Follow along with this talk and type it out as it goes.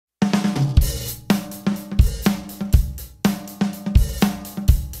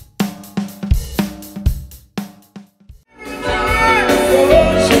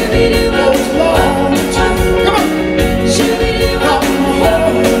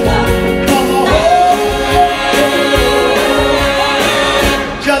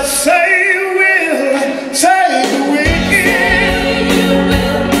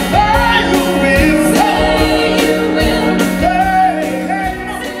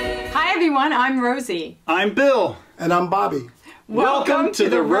everyone. I'm Rosie. I'm Bill. And I'm Bobby. Welcome to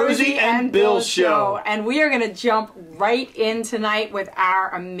the Rosie and Bill Show. And we are going to jump right in tonight with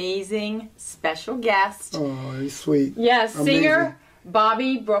our amazing special guest. Oh, he's sweet. Yes, Amazing. singer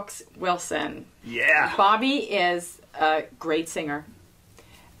Bobby Brooks Wilson. Yeah. Bobby is a great singer.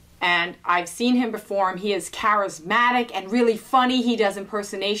 And I've seen him perform. He is charismatic and really funny. He does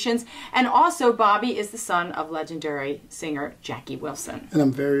impersonations. And also, Bobby is the son of legendary singer Jackie Wilson. And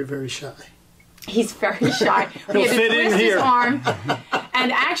I'm very, very shy. He's very shy. We had to twist his arm.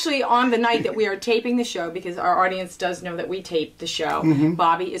 And actually, on the night that we are taping the show, because our audience does know that we tape the show,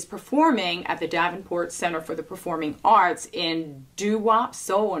 Bobby is performing at the Davenport Center for the Performing Arts in doo-wop,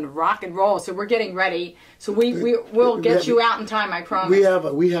 soul, and rock and roll. So we're getting ready. So we'll get you out in time, I promise. We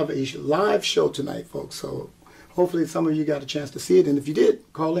have a live show tonight, folks. So hopefully some of you got a chance to see it. And if you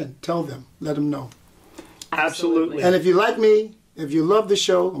did, call in. Tell them. Let them know. Absolutely. And if you like me, if you love the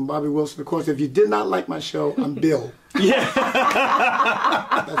show, I'm Bobby Wilson. Of course, if you did not like my show, I'm Bill. Yeah.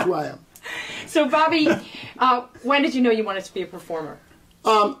 That's who I am. So, Bobby, when did you know you wanted to be a performer?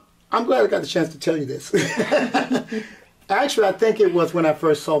 I'm glad I got the chance to tell you this. Actually, I think it was when I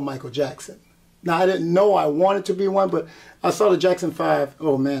first saw Michael Jackson. Now, I didn't know I wanted to be one, but I saw the Jackson 5.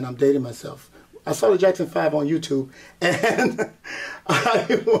 Oh, man, I'm dating myself. I saw the Jackson 5 on YouTube, and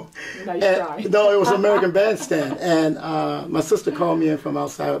no, it was American Bandstand, and my sister called me in from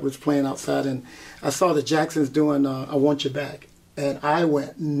outside, was playing outside, and I saw the Jacksons doing I Want You Back, and I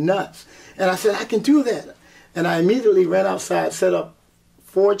went nuts, and I said, I can do that, and I immediately ran outside, set up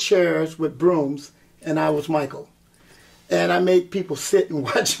 4 chairs with brooms, and I was Michael, and I made people sit and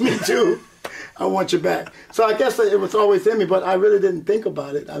watch me do I Want You Back. So I guess it was always in me, but I really didn't think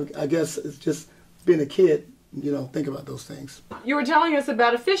about it. I guess it's just being a kid, you know, think about those things. You were telling us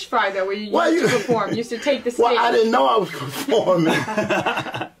about a fish fry that we used to perform. You used to take the stage. Well, I didn't know I was performing.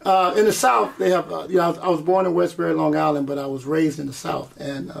 In the South, they have, you know, I was born in Westbury, Long Island, but I was raised in the South,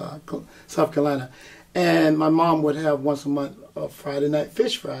 and South Carolina. And my mom would have once a month a Friday night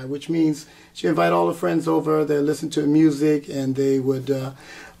fish fry, which means she'd invite all her friends over, they'd listen to music, and they would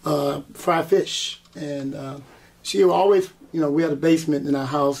fry fish. And she would always, you know, we had a basement in our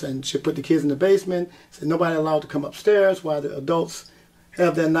house, and she put the kids in the basement, said nobody allowed to come upstairs while the adults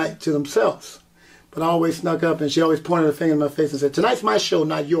have their night to themselves. But I always snuck up, and she always pointed her finger in my face and said, tonight's my show,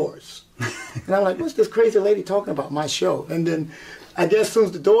 not yours. And I'm like, what's this crazy lady talking about, my show? And then I guess as soon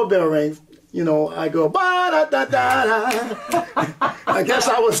as the doorbell rings, you know, I go, ba-da-da-da-da. I guess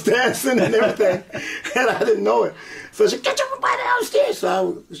I was dancing and everything, and I didn't know it. So she, get everybody downstairs.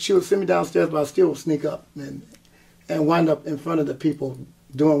 So she would send me downstairs, but I still would sneak up and wind up in front of the people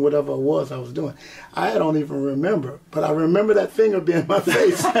doing whatever it was I was doing. I don't even remember, but I remember that finger being in my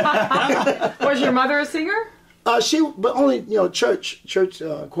face. Was your mother a singer? But only, you know, church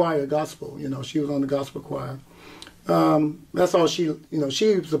choir, gospel. You know, she was on the gospel choir. That's all she, you know,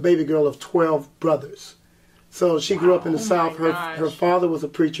 she was a baby girl of 12 brothers. So she grew up in the South. Her father was a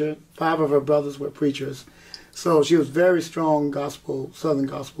preacher. 5 of her brothers were preachers. So she was very strong gospel, Southern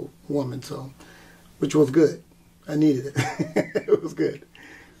gospel woman, so, which was good. I needed it. It was good.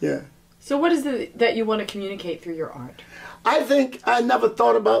 Yeah. So what is it that you want to communicate through your art? I think I never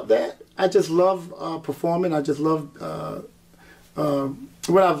thought about that. I just love performing. I just love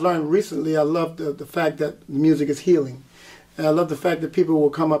what I've learned recently. I love the fact that music is healing. And I love the fact that people will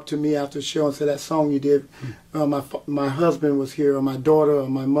come up to me after the show and say, that song you did, my husband was here, or my daughter, or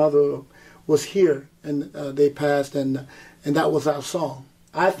my mother was here, and they passed, and that was our song.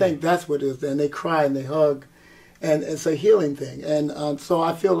 I think that's what it is. And they cry and they hug. And it's a healing thing. And so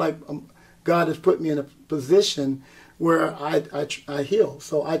I feel like God has put me in a position where I heal.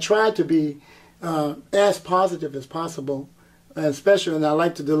 So I try to be as positive as possible, and especially, and I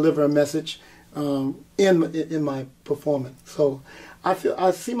like to deliver a message in my performance. So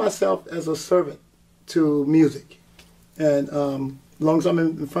I see myself as a servant to music. And as long as I'm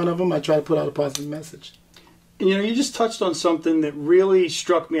in front of them, I try to put out a positive message. You know, you just touched on something that really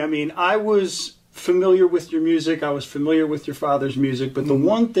struck me. I mean, I was familiar with your music, I was familiar with your father's music, but the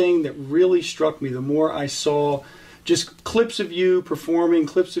one thing that really struck me, the more I saw just clips of you performing,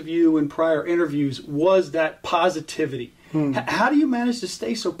 clips of you in prior interviews, was that positivity. How do you manage to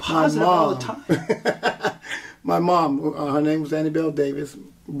stay so positive all the time? My mom, her name was Annie Bell Davis,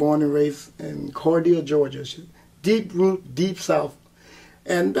 born and raised in Cordia, Georgia. She's deep root, deep South.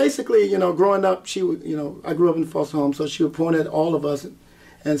 And basically, you know, growing up, she would, you know, I grew up in a foster home, so she would point at all of us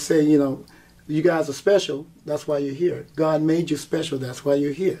and say, you know, you guys are special, that's why you're here. God made you special, that's why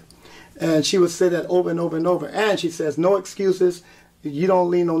you're here. And she would say that over and over and over. And she says, no excuses. You don't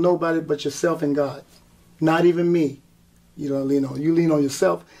lean on nobody but yourself and God. Not even me. You don't lean on. You lean on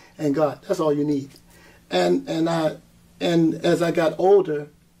yourself and God. That's all you need. And as I got older,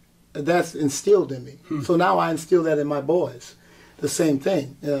 that's instilled in me. So now I instill that in my boys. The same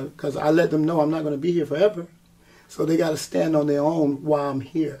thing, because I let them know I'm not going to be here forever. So they got to stand on their own while I'm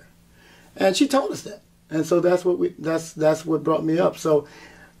here. And she told us that. And so that's what brought me up. So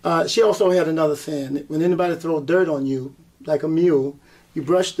she also had another saying: when anybody throws dirt on you, like a mule, you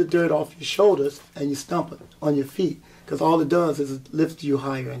brush the dirt off your shoulders and you stomp it on your feet, because all it does is lift you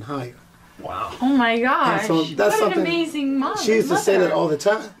higher and higher. Wow. Oh my gosh. So that's what an amazing mom. She used to say that all the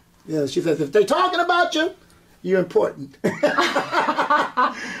time. Yeah, she says, if they're talking about you, you're important. And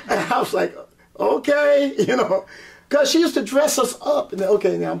I was like, okay, because she used to dress us up. And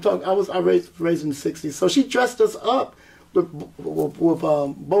okay, now I'm talking. I raised in the '60s, so she dressed us up with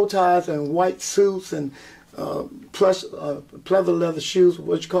bow ties and white suits and plush pleather leather shoes.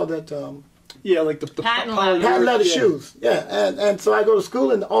 What you call that? Yeah, like the patent leather shoes. Yeah, and so I go to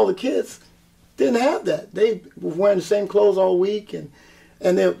school, and all the kids didn't have that. They were wearing the same clothes all week, and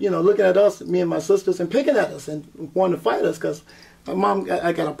they're looking at us, me and my sisters, and picking at us and wanting to fight us because my mom,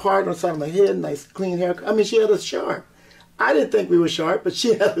 I got a part on the side of my head, nice clean hair. I mean, she had us sharp. I didn't think we were sharp, but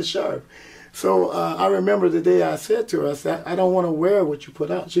she had us sharp. So I remember the day I said to her, I said, I don't want to wear what you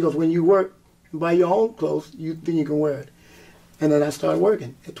put out. She goes, when you work and buy your own clothes, then you can wear it. And then I started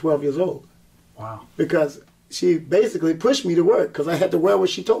working at 12 years old. Wow. Because she basically pushed me to work because I had to wear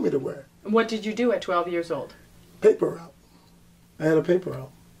what she told me to wear. What did you do at 12 years old? Paper route. I had a paper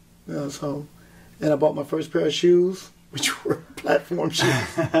route. And I bought my first pair of shoes, which were platform shoes.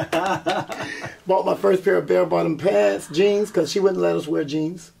 Bought my first pair of bare bottom pants, jeans, because she wouldn't let us wear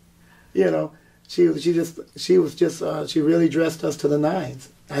jeans. She really dressed us to the nines.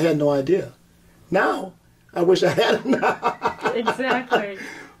 I had no idea. Now, I wish I had them now. Exactly.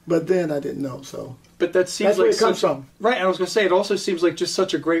 But then I didn't know, so. But that seems that's like where it comes from. Right, I was going to say, it also seems like just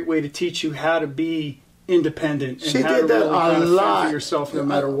such a great way to teach you how to be independent and she how did to that really kind a of lot. fend for yourself no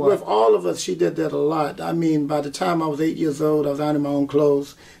matter what. With all of us, she did that a lot. I mean, by the time I was 8 years old, I was ironing my own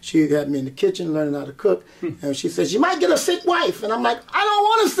clothes. She had me in the kitchen learning how to cook. And she says, you might get a sick wife. And I'm like, I don't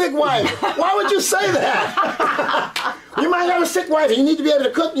want a sick wife. Why would you say that? You might have a sick wife. You need to be able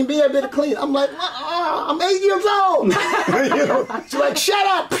to cook and be able to clean. I'm like, I'm 8 years old. She's like, shut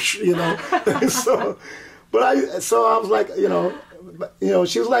up. So I was like,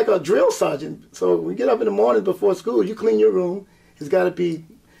 she was like a drill sergeant. So we get up in the morning before school, you clean your room. It's got to be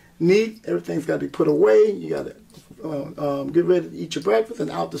neat. Everything's got to be put away. You got to get ready to eat your breakfast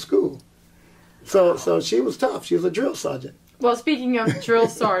and out to school. So she was tough. She was a drill sergeant. Well, speaking of drill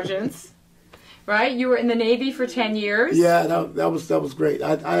sergeants, right? You were in the Navy for 10 years. Yeah, that was great.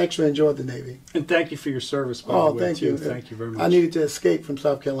 I actually enjoyed the Navy. And thank you for your service, by the way, thank you. Thank you very much. I needed to escape from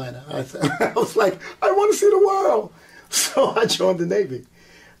South Carolina. I was like, I want to see the world. So I joined the Navy.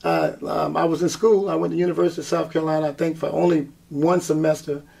 I was in school. I went to University of South Carolina, I think, for only one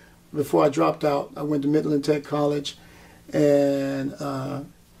semester before I dropped out. I went to Midland Tech College, and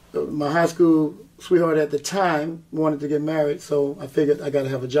my high school sweetheart at the time wanted to get married, so I figured I got to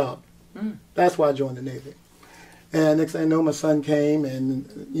have a job. That's why I joined the Navy. And next thing I know, my son came,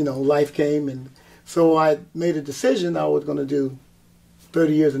 and life came, and so I made a decision I was going to do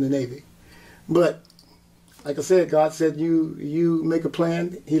 30 years in the Navy. But like I said, God said, you make a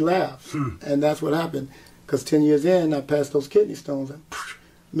plan, he laughs. And that's what happened. Because 10 years in, I passed those kidney stones and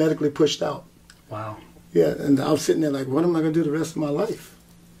medically pushed out. Wow. Yeah, and I was sitting there like, what am I going to do the rest of my life?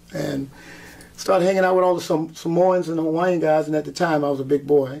 And started hanging out with all the Samoans and Hawaiian guys, and at the time I was a big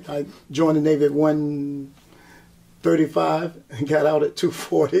boy. I joined the Navy at 135 and got out at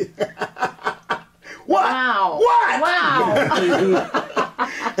 240. What? Wow. What? Wow.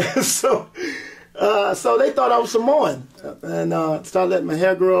 So they thought I was Samoan, and started letting my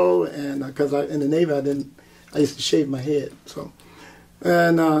hair grow, and because in the Navy I used to shave my head. So,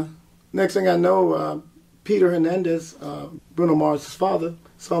 and next thing I know, Peter Hernandez, Bruno Mars' father,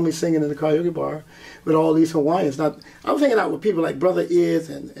 saw me singing in the karaoke bar with all these Hawaiians. Now I was hanging out with people like Brother Iz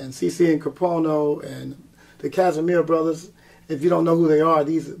and CC and Capono and the Casimir brothers. If you don't know who they are,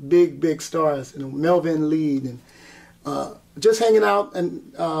 these big stars, Melvin Lead, and just hanging out,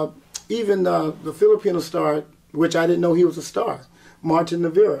 and even the Filipino star, which I didn't know he was a star, Martin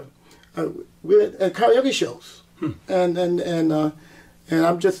Navira. We were at karaoke shows, and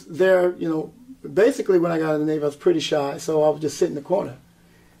I'm just there. Basically when I got in the Navy, I was pretty shy, so I would just sit in the corner,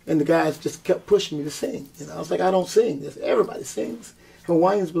 and the guys just kept pushing me to sing. I was like, I don't sing. Everybody sings.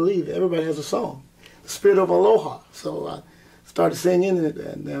 Hawaiians believe everybody has a song, the spirit of aloha. So I started singing,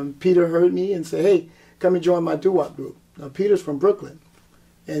 and Peter heard me and said, hey, come and join my doo-wop group. Now Peter's from Brooklyn.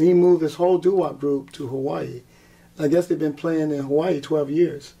 And he moved his whole doo-wop group to Hawaii I guess they've been playing in Hawaii 12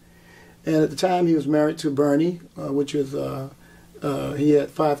 years. And at the time, he was married to Bernie, which was, he had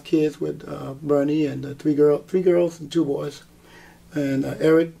 5 kids with Bernie and 3 girls and 2 boys. And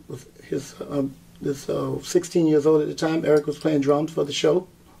Eric was his 16 years old at the time. Eric was playing drums for the show,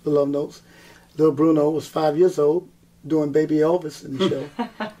 the Love Notes. Little Bruno was 5 years old, doing Baby Elvis in the show.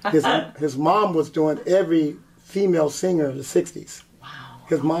 His mom was doing every female singer of the 60s. Wow.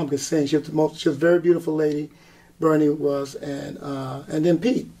 His mom could sing. She was a very beautiful lady, Bernie was, and then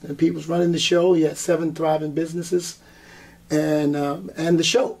Pete. And Pete was running the show. He had 7 thriving businesses and the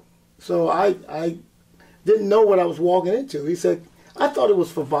show. So I didn't know what I was walking into. He said, I thought it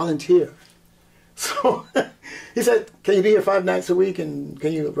was for volunteer. So he said, can you be here 5 nights a week and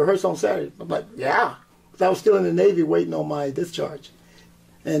can you rehearse on Saturday? I'm like, yeah. Because I was still in the Navy waiting on my discharge.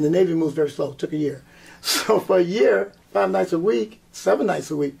 And the Navy moves very slow. It took a year. So for a year, 5 nights a week, 7 nights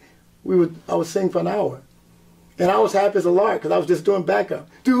a week, I would sing for an hour. And I was happy as a lark because I was just doing backup.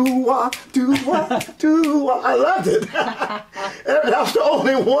 Do-wah, do-wah, do-wah. I loved it. And I was the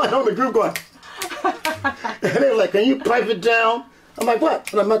only one on the group going. And they were like, can you pipe it down? I'm like,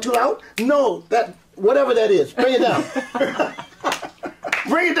 what? Am I too loud? No, whatever that is, bring it down.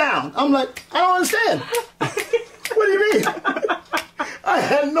 Bring it down. I'm like, I don't understand. What do you mean? I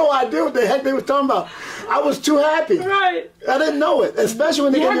had no idea what the heck they were talking about. I was too happy. Right. I didn't know it, especially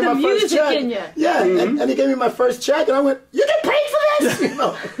when they gave me my first check. In you. Yeah, and he gave me my first check, and I went, "You get paid for this?" You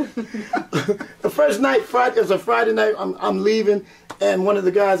know. The first night, it was a Friday night. I'm leaving, and one of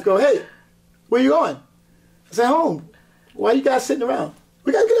the guys go, "Hey, where you going?" I said, "Home." "Why you guys sitting around?"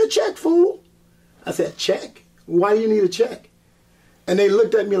 "We gotta get a check, fool." I said, "Check? Why do you need a check?" And they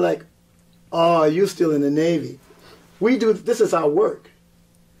looked at me like, "Oh, you still in the Navy? This is our work."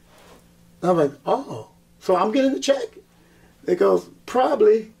 And I'm like, "Oh, so I'm getting the check?" It goes,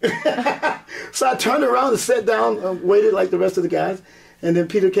 "Probably." So I turned around and sat down and waited like the rest of the guys. And then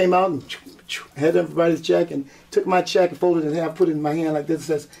Peter came out and had everybody's check and took my check and folded it in half, put it in my hand like this, and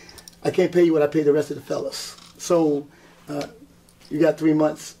says, "I can't pay you what I pay the rest of the fellas. So you got 3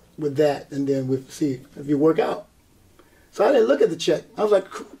 months with that, and then we'll see if you work out." So I didn't look at the check. I was like,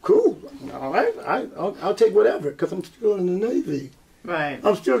 "Cool, all right, I'll take whatever," because I'm still in the Navy. Right.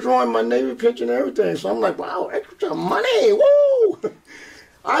 I'm still drawing my Navy pension and everything. So I'm like, wow, extra money, woo!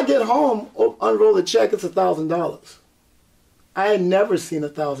 I get home, unroll the check, it's $1,000. I had never seen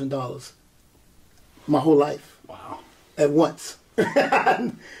 $1,000 my whole life. Wow. At once.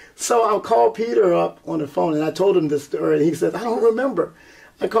 So I called Peter up on the phone, and I told him this story, and he said, "I don't remember."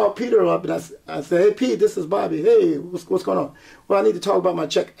 I called Peter up, and I said, "Hey, Pete, this is Bobby. Hey, what's going on?" "Well, I need to talk about my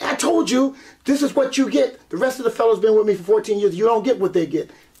check." "I told you, this is what you get. The rest of the fellows been with me for 14 years. You don't get what they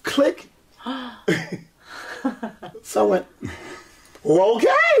get." Click. So I went, okay.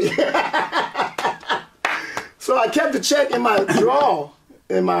 So I kept the check in my drawer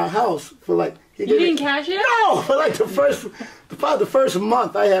in my house for like. You didn't cash it? No, for like the first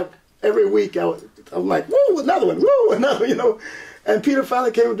month I have every week. I'm like, woo, another one, woo, another, you know. And Peter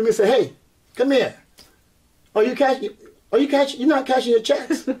finally came up to me and said, "Hey, come here. Are you you're not cashing your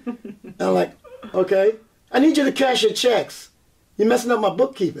checks?" And I'm like, "Okay. I need you to cash your checks. You're messing up my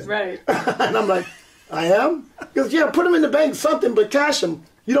bookkeeping." Right. And I'm like, "I am?" Because, yeah, put them in the bank, something, but cash them.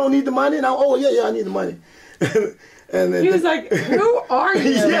 You don't need the money? And "Oh, yeah, I need the money." And then he was like, "Who are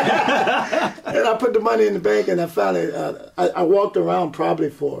you?" Yeah. And I put the money in the bank, and I finally, I walked around probably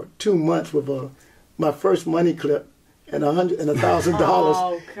for 2 months with my first money clip and $1,000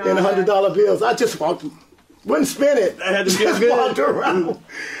 in $100 bills. I just wouldn't spend it. I had to feel good.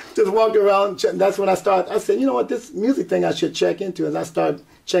 Just walked around. That's when I said, you know what, this music thing I should check into. And I started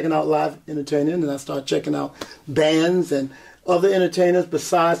checking out live entertaining, and I started checking out bands and other entertainers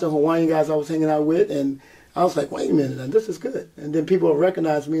besides the Hawaiian guys I was hanging out with. And I was like, wait a minute, this is good. And then people would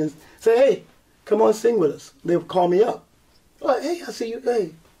recognize me and say, "Hey, come on, sing with us." They would call me up. Like, "Hey, I see you.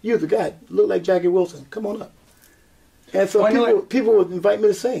 Hey, you're the guy. Look like Jackie Wilson. Come on up." And so people would invite me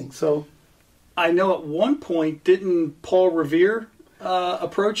to sing. So I know at one point, didn't Paul Revere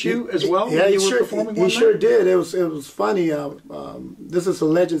approach you as well? Yeah, when he you were sure, performing he one sure night? did. It was funny. This is a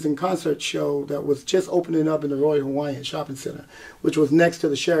Legends in Concert show that was just opening up in the Royal Hawaiian Shopping Center, which was next to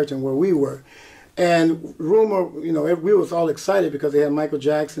the Sheraton where we were. And rumor, we was all excited because they had Michael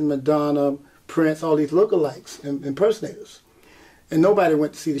Jackson, Madonna, Prince, all these lookalikes and impersonators. And nobody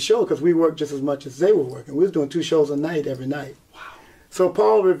went to see the show because we worked just as much as they were working. We was doing 2 shows a night every night. Wow. So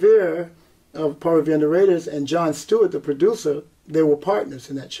Paul Revere of Paul Revere and the Raiders and Jon Stewart, the producer, they were partners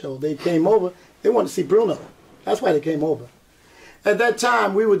in that show. They came over. They wanted to see Bruno. That's why they came over. At that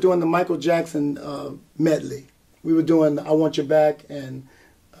time, we were doing the Michael Jackson medley. We were doing I Want Your Back and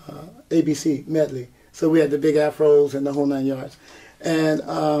ABC medley. So we had the big afros and the whole 9 yards. And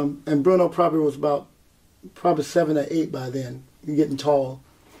Bruno probably was probably 7 or 8 by then, getting tall.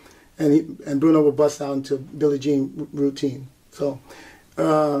 And Bruno would bust out into Billie Jean routine. So,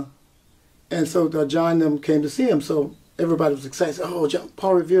 and so John and them came to see him. So everybody was excited. Oh,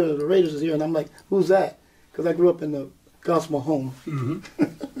 Paul Revere of the Raiders is here. And I'm like, who's that? Because I grew up in the gospel home.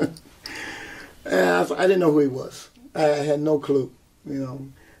 Mm-hmm. And I didn't know who he was. I had no clue, you know.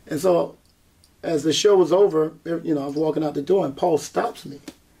 And so as the show was over, you know, I was walking out the door and Paul stops me.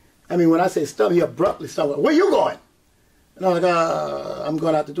 I mean, when I say stop, he abruptly stopped. Where you going? And I'm like, I'm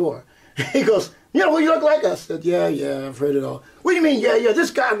going out the door. He goes, you know who you look like? I said, yeah, I've heard it all. What do you mean, yeah,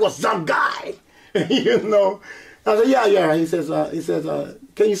 this guy was some guy. You know? I said, yeah. He says,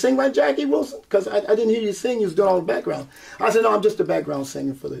 can you sing like Jackie Wilson? Because I didn't hear you sing. You was doing all the background. I said, no, I'm just the background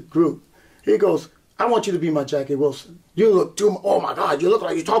singer for the group. He goes, I want you to be my Jackie Wilson. You look too, oh my God, you look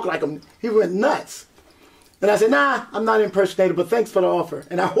like, you talk like him. He went nuts. And I said, nah, I'm not an impersonator, but thanks for the offer.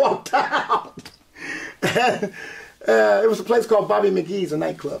 And I walked out. And, it was a place called Bobby McGee's, a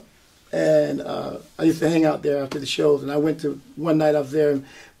nightclub. And I used to hang out there after the shows. And I went to, one night I was there, and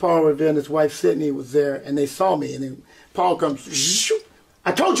Paul Revere and his wife Sydney was there, and they saw me. And then Paul comes, shoot,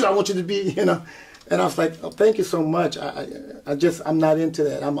 I told you I want you to be, you know. And I was like, oh, thank you so much. I'm not into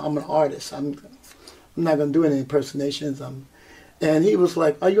that. I'm an artist. I'm not going to do any impersonations. And he was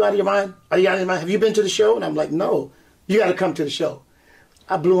like, are you out of your mind? Are you out of your mind? Have you been to the show? And I'm like, no, you got to come to the show.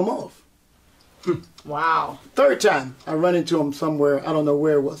 I blew him off. Wow. Third time, I run into him somewhere. I don't know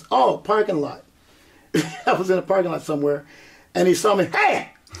where it was. Oh, parking lot. I was in a parking lot somewhere, and he saw me. Hey,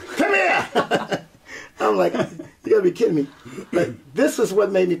 come here. I'm like, you got to be kidding me. But this is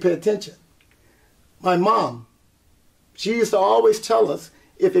what made me pay attention. My mom, she used to always tell us,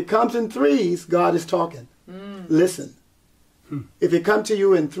 if it comes in threes, God is talking. Listen. If it comes to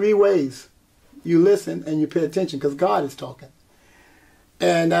you in 3 ways, you listen and you pay attention because God is talking.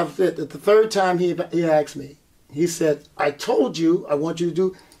 And that was it. The third time he asked me, he said, I told you I want you to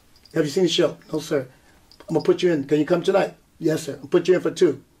do, have you seen the show? No, sir. I'm going to put you in. Can you come tonight? Yes, sir. I'll put you in for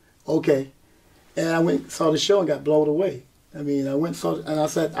 2. Okay. And I went and saw the show and got blown away. I mean, I went and saw it, and I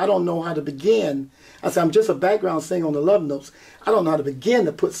said, I don't know how to begin. I said, I'm just a background singer on the love notes. I don't know how to begin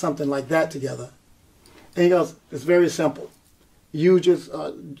to put something like that together. And he goes, it's very simple. You just,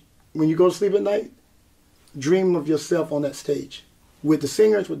 when you go to sleep at night, dream of yourself on that stage. With the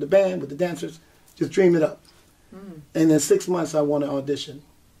singers, with the band, with the dancers, just dream it up. And in 6 months, I won an audition.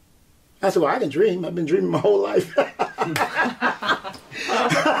 I said, well, I can dream. I've been dreaming my whole life.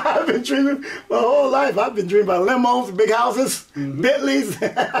 I've been dreaming my whole life. I've been dreaming about limos, big houses, Bentleys.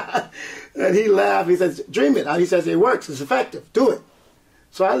 And he laughed. He says, dream it. He says, it works. It's effective. Do it.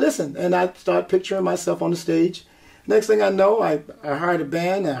 So I listened, and I started picturing myself on the stage. Next thing I know, I hired a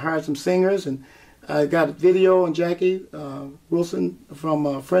band. I hired some singers, and I got a video on Jackie Wilson from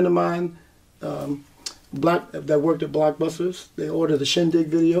a friend of mine that worked at Blockbusters. They ordered the Shindig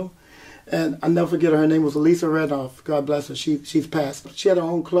video. And I'll never forget her name was Elisa Renoff. God bless her. She's passed. She had her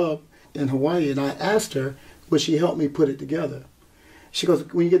own club in Hawaii, and I asked her, would she help me put it together? She goes,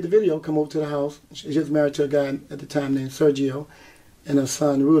 when you get the video, come over to the house. She was married to a guy at the time named Sergio and her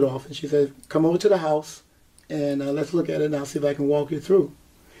son Rudolph. And she said, come over to the house and let's look at it and I'll see if I can walk you through.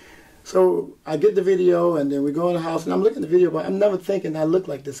 So I get the video and then we go in the house and I'm looking at the video, but I'm never thinking I look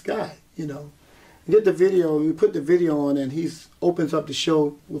like this guy, you know. I get the video, we put the video on and he opens up the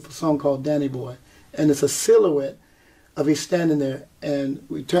show with a song called Danny Boy. And it's a silhouette of he's standing there and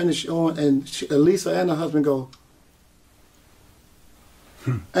we turn the show on and Elisa and her husband go,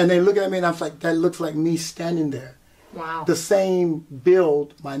 and they look at me and I was like, that looks like me standing there. Wow. The same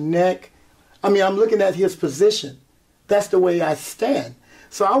build, my neck. I mean, I'm looking at his position. That's the way I stand.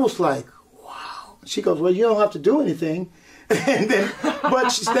 So I was like, wow. She goes, well, you don't have to do anything. And then,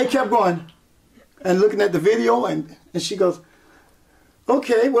 but they kept going and looking at the video and she goes,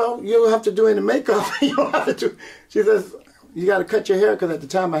 okay, well, you don't have to do any makeup. You don't have to do. She says, you got to cut your hair because at the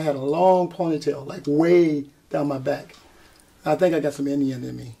time I had a long ponytail, like way down my back. I think I got some Indian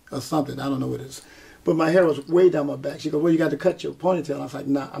in me or something. I don't know what it is. But my hair was way down my back. She goes, well, you got to cut your ponytail. I was like,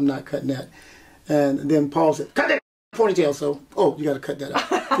 nah, I'm not cutting that. And then Paul said, cut that ponytail. So, oh, you got to cut that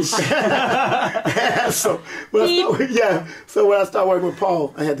out. So when I started working with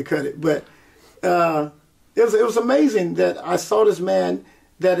Paul, I had to cut it. But it was amazing that I saw this man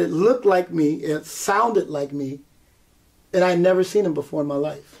that it looked like me, it sounded like me, and I had never seen him before in my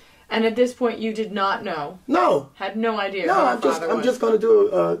life. And at this point, you did not know? No. Had no idea No, who I'm just going to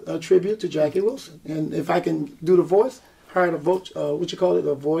do a tribute to Jackie Wilson. And if I can do the voice, hired a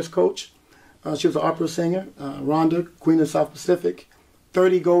voice coach. She was an opera singer, Rhonda, Queen of the South Pacific.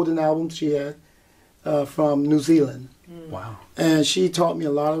 30 golden albums she had. from New Zealand. Wow. And she taught me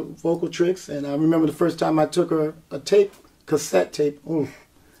a lot of vocal tricks. And I remember the first time I took her a cassette tape,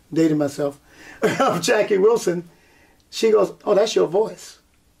 dated myself, of Jackie Wilson. She goes, "Oh, that's your voice."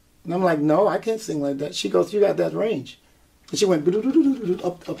 And I'm like, "No, I can't sing like that." She goes, "You got that range." And she went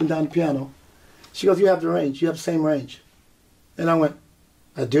up and down the piano. She goes, "You have the range. You have the same range." And I went,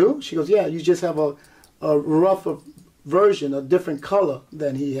 "I do?" She goes, "Yeah, you just have a rougher version, a different color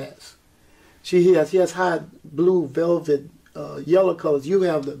than he has. He has high blue, velvet, yellow colors. You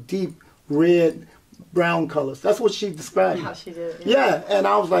have the deep red, brown colors." That's what she described. How she did. Yeah, and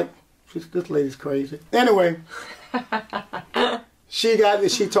I was like, this lady's crazy. Anyway, she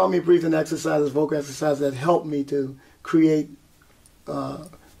taught me breathing exercises, vocal exercises that helped me to create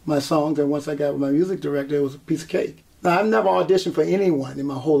my songs. And once I got with my music director, it was a piece of cake. Now, I've never auditioned for anyone in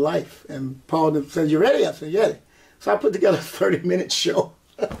my whole life. And Paul said, "You ready?" I said, "Yeah." So I put together a 30-minute show.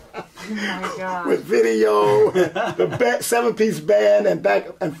 Oh my God. With video, the 7-piece band,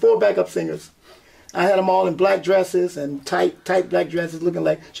 and 4 backup singers. I had them all in black dresses and tight black dresses, looking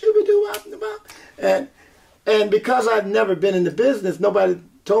like and because I'd never been in the business, nobody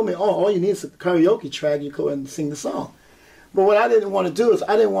told me, "Oh, all you need is a karaoke track. You go and sing the song." But what I didn't want to do is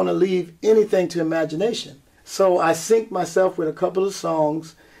I didn't want to leave anything to imagination. So I synced myself with a couple of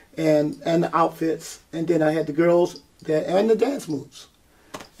songs and the outfits, and then I had the girls there and the dance moves.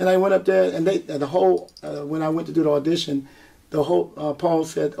 And I went up there, and when I went to do the audition, Paul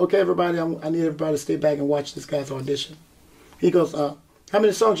said, "Okay, everybody, I need everybody to stay back and watch this guy's audition." He goes, "How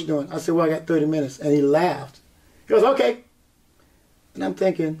many songs you doing?" I said, "Well, I got 30 minutes." And he laughed. He goes, "Okay." And I'm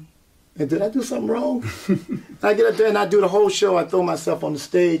thinking, did I do something wrong? I get up there and I do the whole show. I throw myself on the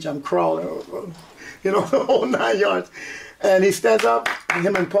stage. I'm crawling, the whole 9 yards. And he stands up,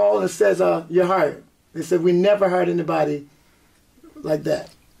 him and Paul, and says, "You're hired." They said, "We never hired anybody like that.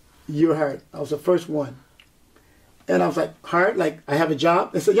 You're hired." I was the first one. And I was like, "Hired? Like I have a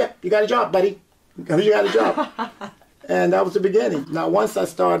job?" They said, "Yeah, you got a job, buddy. You got a job." And that was the beginning. Now, once I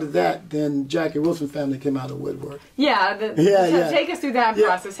started that, then Jackie Wilson family came out of the woodwork. Yeah, take us through that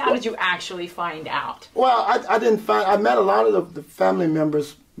process. How did you actually find out? Well, I met a lot of the family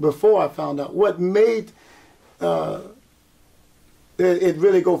members before I found out. What made it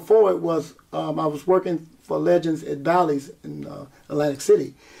really go forward was I was working for Legends at Bally's in Atlantic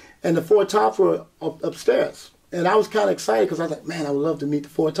City, and the Four Tops were upstairs. And I was kind of excited because I was like, man, I would love to meet the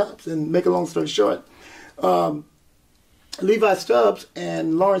Four Tops. And make a long story short, Levi Stubbs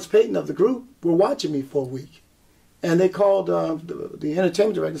and Lawrence Payton of the group were watching me for a week. And they called the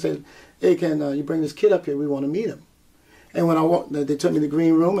entertainment director and said, "Hey, can you bring this kid up here? We want to meet him." And when I walked, they took me to the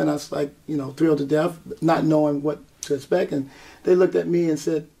green room, and I was like, thrilled to death, not knowing what to expect. And they looked at me and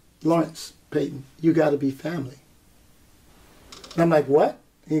said, "Lawrence Payton, you got to be family." And I'm like, "What?"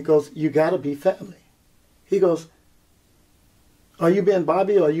 He goes, "You got to be family." He goes, "Are you being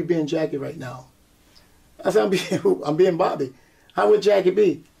Bobby or are you being Jackie right now?" I said, I'm being Bobby. "How would Jackie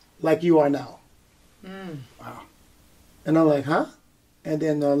be?" "Like you are now." Wow. And I'm like, "Huh?" And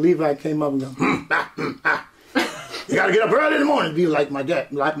then Levi came up and goes, "You got to get up early in the morning to be like my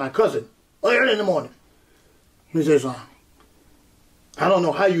dad, like my cousin. Early in the morning." He says, "I don't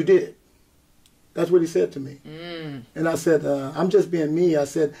know how you did it." That's what he said to me. And I said, "I'm just being me." I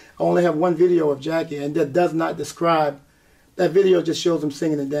said, "I only have one video of Jackie, and that does not describe. That video just shows him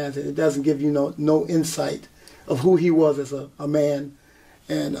singing and dancing. It doesn't give you no insight of who he was as a man."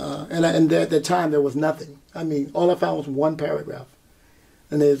 And at that time, there was nothing. I mean, all I found was one paragraph.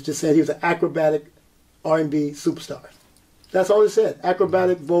 And they just said he was an acrobatic R&B superstar. That's all it said.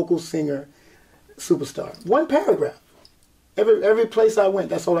 Acrobatic vocal singer superstar. One paragraph. Every place I went,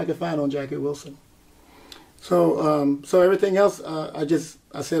 that's all I could find on Jackie Wilson. So everything else,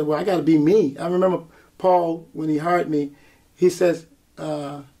 I said, well, I got to be me. I remember Paul, when he hired me, he says,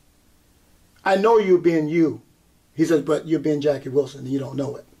 "I know you're being you." He says, "But you're being Jackie Wilson and you don't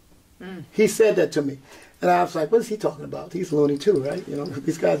know it." He said that to me. And I was like, what is he talking about? He's loony too, right?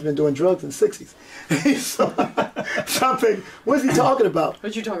 These guys have been doing drugs in the 60s. So I'm thinking, what is he talking about?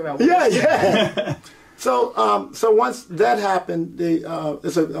 What you talking about? Yeah. So once that happened,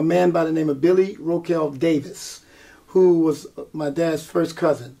 there's a man by the name of Billy Roquel Davis, who was my dad's first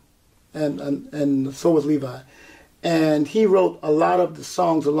cousin, and so was Levi. And he wrote a lot of the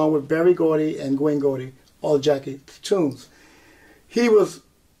songs along with Berry Gordy and Gwen Gordy, all Jackie tunes. He was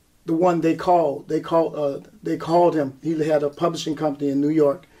the one they called. They called him. He had a publishing company in New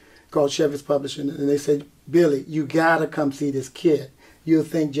York called Chevy's Publishing, and they said, "Billy, you gotta come see this kid. You'll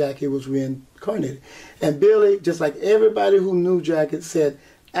think Jackie was reincarnated." And Billy, just like everybody who knew Jackie, said,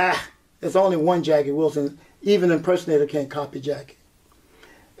 "There's only one Jackie Wilson. Even an impersonator can't copy Jackie."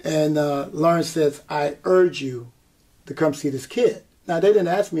 And Lawrence says, I urge you to come see this kid. Now, they didn't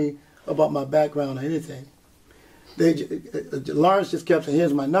ask me about my background or anything. Lawrence just kept saying,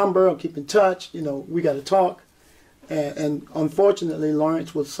 here's my number, I'll keep in touch, you know, we got to talk. And unfortunately,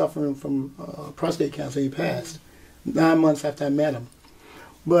 Lawrence was suffering from prostate cancer. He passed 9 months after I met him.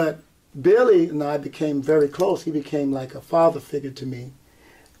 But Billy and I became very close. He became like a father figure to me.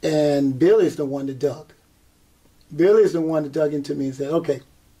 And Billy's the one that dug. Billy's the one that dug into me and said, okay,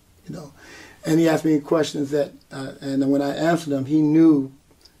 you know. And he asked me questions that, and when I answered him, he knew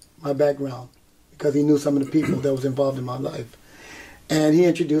my background because he knew some of the people that was involved in my life. And he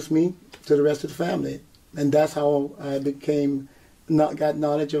introduced me to the rest of the family. And that's how I got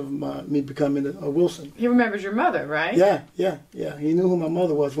knowledge of me becoming a Wilson. He remembers your mother, right? Yeah. He knew who my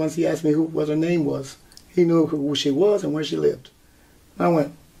mother was. Once he asked me what her name was, he knew who she was and where she lived. I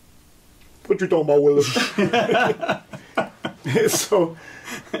went, what you talking about, Willis?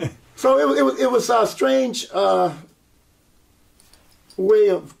 So it was a strange way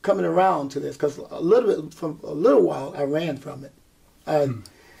of coming around to this, because for a little while I ran from it.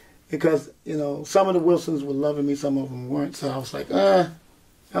 Because, you know, some of the Wilsons were loving me, some of them weren't. So I was like, I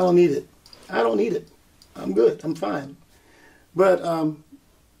don't need it. I don't need it. I'm good. I'm fine. But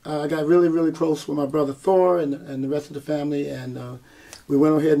I got really, really close with my brother Thor and the rest of the family, and we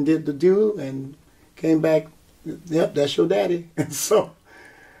went ahead and did the do and came back. Yep, that's your daddy. And so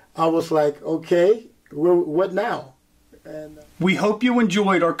I was like, okay, what now? And we hope you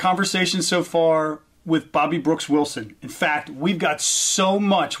enjoyed our conversation so far with Bobby Brooks Wilson. In fact, we've got so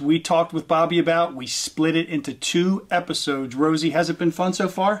much we talked with Bobby about. We split it into 2 episodes. Rosie, has it been fun so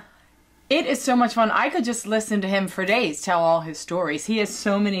far? It is so much fun. I could just listen to him for days, tell all his stories. He has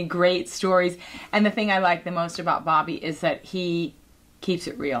so many great stories. And the thing I like the most about Bobby is that he keeps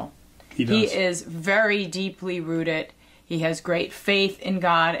it real. He does. He is very deeply rooted. He has great faith in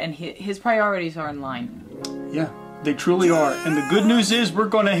God, and his priorities are in line. Yeah, they truly are. And the good news is we're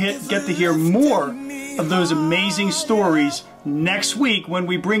going to get to hear more of those amazing stories next week when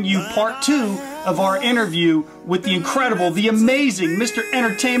we bring you part 2 of our interview with the incredible, the amazing Mr.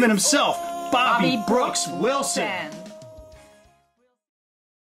 Entertainment himself, Bobby Brooks Wilson.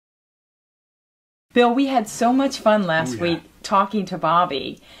 Bill, we had so much fun last week talking to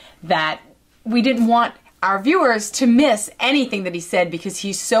Bobby that we didn't want our viewers to miss anything that he said, because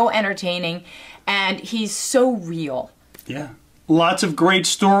he's so entertaining and he's so real. Yeah. Lots of great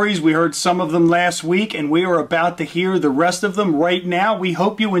stories. We heard some of them last week, and we are about to hear the rest of them right now. We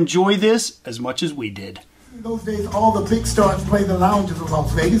hope you enjoy this as much as we did. In those days, all the big stars played the lounges of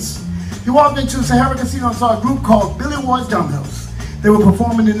Las Vegas. You walked into Sahara Casino and saw a group called Billy Ward's Dominoes. They were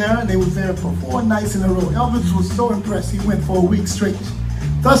performing in there, and they were there for 4 nights in a row. Elvis was so impressed, he went for a week straight.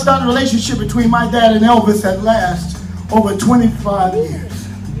 Thus started a relationship between my dad and Elvis that lasts over 25 years.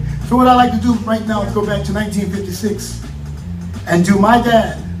 So what I like to do right now is go back to 1956 and do my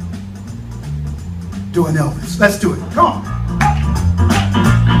dad doing Elvis. Let's do it. Come on.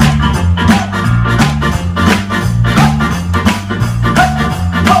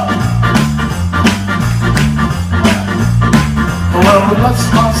 Well, bless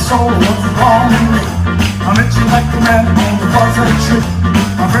my soul, what's wrong with me? I met you like the man on the Buzzard tree.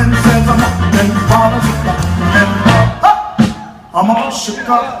 My friend says I'm up and the father's up and I'm all shook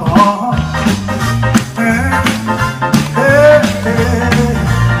up. On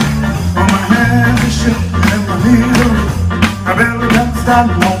my hands are shook and my knees are weak. I barely can stand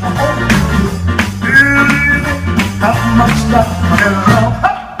on my own feet. How much left?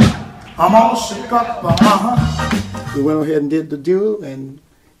 I'm all shook up. We went ahead and did the do and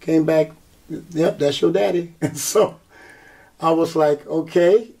came back. Yep, that's your daddy. And so I was like,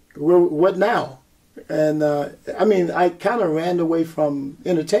 okay, what now? And I mean, I kind of ran away from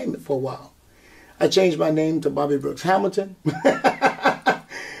entertainment for a while. I changed my name to Bobby Brooks Hamilton.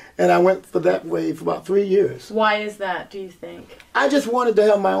 And I went for that way for about 3 years. Why is that, do you think? I just wanted to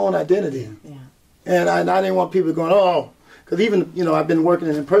have my own identity. Yeah. And I didn't want people going, oh, because even, you know, I've been working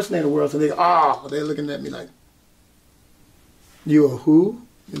in the impersonator world, so they're looking at me like, you are who?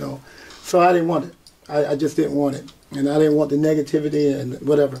 You know. So I didn't want it. I just didn't want it. And I didn't want the negativity and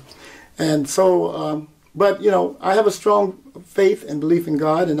whatever. And so, but, you know, I have a strong faith and belief in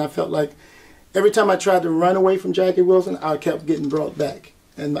God, and I felt like every time I tried to run away from Jackie Wilson, I kept getting brought back.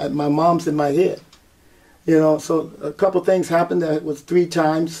 And my mom's in my head. You know, so a couple things happened. That was 3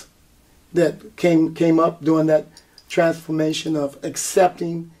 times that came up during that transformation of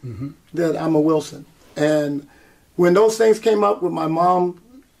accepting that I'm a Wilson. And when those things came up with my mom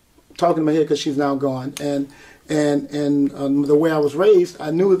talking to my head, because she's now gone, and the way I was raised,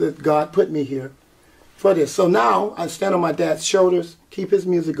 I knew that God put me here for this. So now I stand on my dad's shoulders, keep his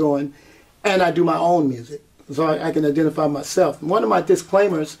music going, and I do my own music. So I can identify myself. One of my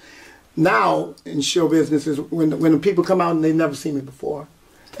disclaimers now in show business is when people come out and they've never seen me before,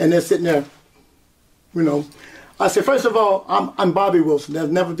 and they're sitting there, you know, I said, first of all, I'm Bobby Wilson. There's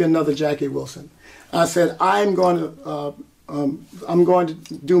never been another Jackie Wilson. I said, I'm going to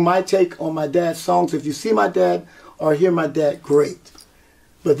do my take on my dad's songs. If you see my dad or hear my dad, great.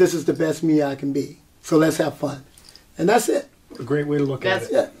 But this is the best me I can be. So let's have fun. And that's it. A great way to look at it.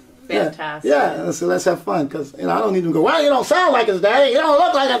 Yeah. Fantastic. Yeah, so let's have fun, because I don't even go, well, you don't sound like his daddy, you don't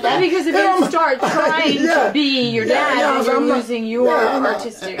look like his daddy. Because if you start trying to be your dad, you're losing your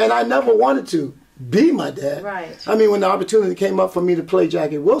artistic. And I never wanted to be my dad. Right. I mean, when the opportunity came up for me to play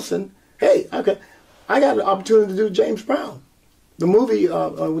Jackie Wilson, hey, okay, I got an opportunity to do James Brown, the movie,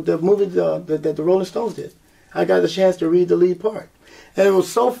 that the Rolling Stones did. I got a chance to read the lead part. And it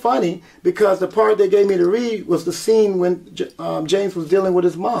was so funny because the part they gave me to read was the scene when James was dealing with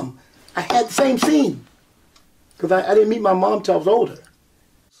his mom. I had the same scene because I didn't meet my mom till I was older.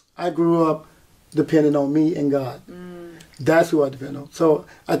 I grew up depending on me and God. That's who I depend on. So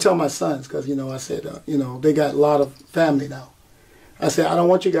I tell my sons, because, I said, they got a lot of family now. I said, I don't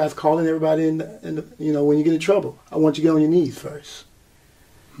want you guys calling everybody in when you get in trouble. I want you to get on your knees first.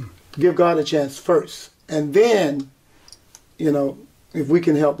 Give God a chance first. And then, if we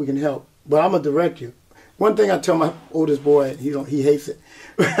can help, we can help. But I'm going to direct you. One thing I tell my oldest boy, he hates it.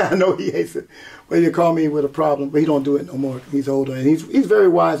 I know he hates it. But he'll call me with a problem, but he don't do it no more. He's older, and he's very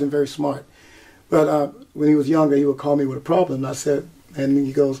wise and very smart. But when he was younger, he would call me with a problem. And I said, and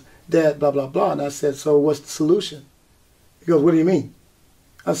he goes, Dad, blah, blah, blah. And I said, so what's the solution? He goes, what do you mean?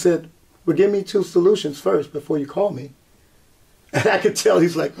 I said, well, give me 2 solutions first before you call me. And I could tell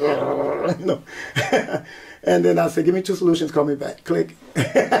he's like, And then I said, give me 2 solutions, call me back. Click.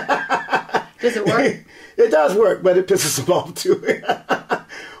 Does it work? It does work, but it pisses him off too.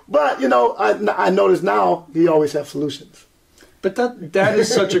 But, I notice now he always has solutions. But that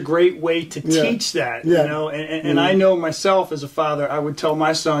is such a great way to teach that, and I know myself as a father, I would tell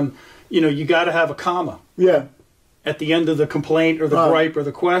my son, you got to have a comma. Yeah. At the end of the complaint or the gripe or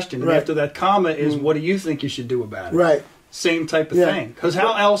the question. And Right. after that comma is, what do you think you should do about it? Right. Same type of thing. Because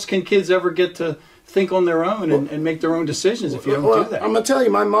how else can kids ever get to think on their own and make their own decisions if you don't do that? I'm going to tell you,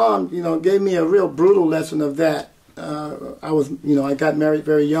 my mom, gave me a real brutal lesson of that. I got married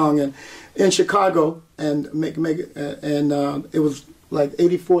very young and in Chicago, and it was like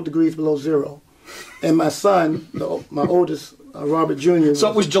 84 degrees below zero. And my son, my oldest, Robert Jr. So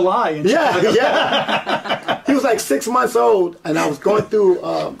it was July in Chicago. Yeah. He was like 6 months old, and I was going through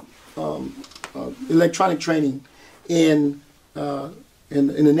electronic training in the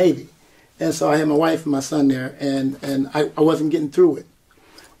Navy. And so I had my wife and my son there, and I wasn't getting through it.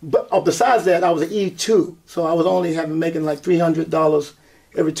 But besides that, I was an E2, so I was only making like $300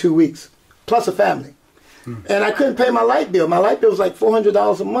 every 2 weeks, plus a family. And I couldn't pay my light bill. My light bill was like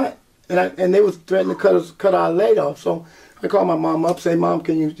 $400 a month, and they was threatening to cut our light off. So I called my mom up, say, Mom,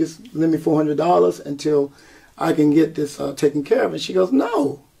 can you just lend me $400 until I can get this taken care of? And she goes,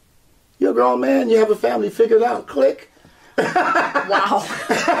 no, you're a grown man, you have a family, figure it out, click. Wow.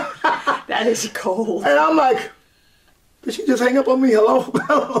 That is cold. And I'm like, did she just hang up on me?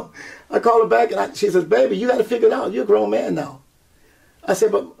 Hello? I call her back, and she says, baby, you got to figure it out. You're a grown man now. I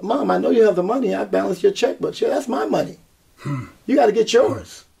said, but Mom, I know you have the money. I balance your checkbook. She said, that's my money. You got to get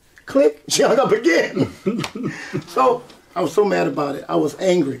yours. Click. She hung up again. So I was so mad about it. I was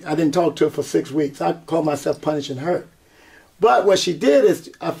angry. I didn't talk to her for 6 weeks. I called myself punishing her. But what she did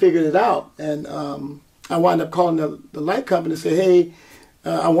is I figured it out, and I wound up calling the light company and said, hey,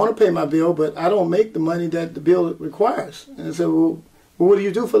 I want to pay my bill, but I don't make the money that the bill requires. And I said, well, what do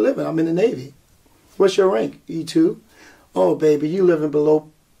you do for a living? I'm in the Navy. What's your rank? E2. Oh, baby, you living below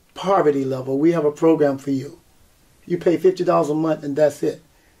poverty level. We have a program for you. You pay $50 a month, and that's it.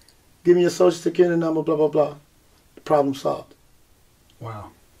 Give me your social security number, blah, blah, blah. The problem solved.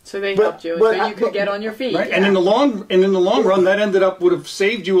 Wow. So they helped you, so you could get on your feet. Right? Yeah. And in the long run, that ended up would have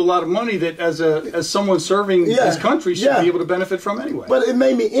saved you a lot of money that as someone serving his country should be able to benefit from anyway. But it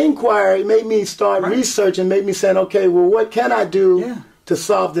made me inquire. It made me start researching. Made me saying, okay, well, what can I do to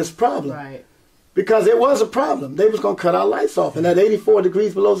solve this problem? Right. Because it was a problem. They was going to cut our lights off, and at 84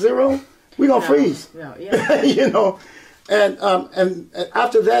 degrees below zero, we're going to freeze. No, yeah. And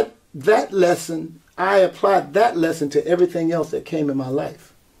after that lesson, I applied that lesson to everything else that came in my life.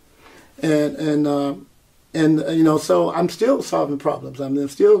 And so I'm still solving problems. I'm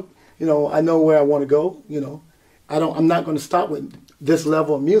still, I know where I want to go. I'm not going to stop with this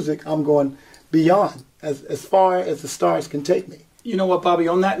level of music. I'm going beyond, as far as the stars can take me. You know what, Bobby?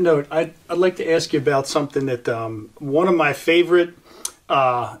 On that note, I'd like to ask you about something that one of my favorite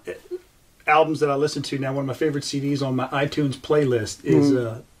albums that I listen to now, one of my favorite CDs on my iTunes playlist is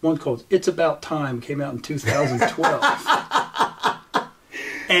one called "It's About Time." Came out in 2012.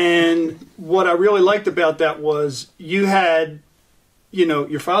 And what I really liked about that was you had, you know,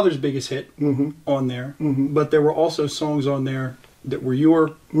 your father's biggest hit on there, but there were also songs on there that were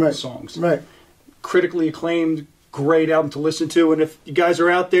your songs. Right. Critically acclaimed, great album to listen to. And if you guys are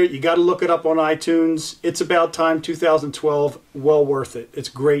out there, you got to look it up on iTunes. It's About Time 2012. Well worth it. It's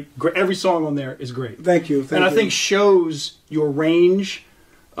great. Every song on there is great. Thank you. And I think shows your range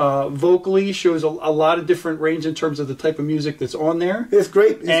vocally, shows a lot of different range in terms of the type of music that's on there. It's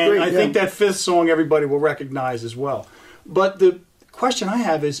great. It's and great. I think that fifth song everybody will recognize as well. But the question I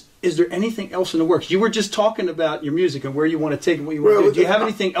have is there anything else in the works? You were just talking about your music and where you want to take it, what you want to do. Do you have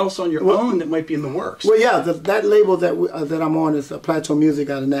anything else on your own that might be in the works? Well, yeah, that label that I'm on is Plateau Music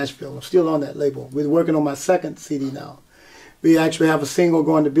out of Nashville. I'm still on that label. We're working on my second CD now. We actually have a single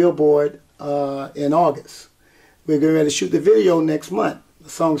going to Billboard in August. We're getting ready to shoot the video next month. The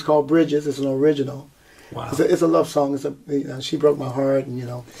song's called Bridges. It's an original. Wow. It's a love song. She broke my heart,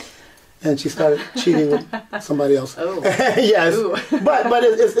 and she started cheating with somebody else. Oh. Yes, but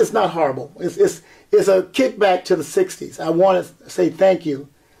it's not horrible. It's a kickback to the '60s. I want to say thank you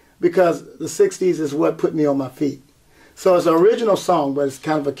because the '60s is what put me on my feet. So it's an original song, but it's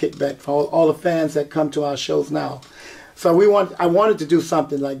kind of a kickback for all the fans that come to our shows now. So I wanted to do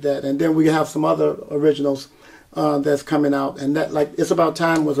something like that, and then we have some other originals that's coming out, and that It's About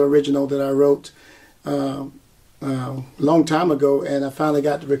Time was an original that I wrote long time ago, and I finally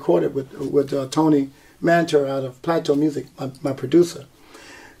got to record it with Tony Manter out of Plateau Music, my producer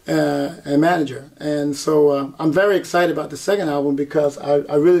and manager. And so I'm very excited about the second album because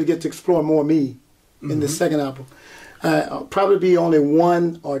I really get to explore more me in the second album. I'll probably be only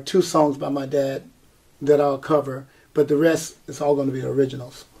 1 or 2 songs by my dad that I'll cover, but the rest is all going to be the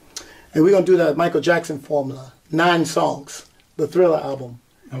originals. And we're going to do the Michael Jackson formula, 9 songs, the Thriller album.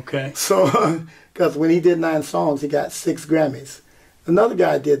 Okay. So, because when he did 9 songs, he got 6 Grammys. Another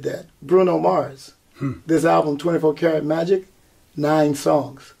guy did that, Bruno Mars. This album, 24 Karat Magic, 9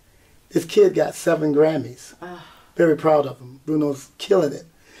 songs. This kid got 7 Grammys. Very proud of him. Bruno's killing it.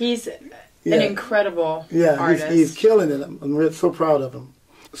 He's an incredible artist. He's killing it. I'm so proud of him.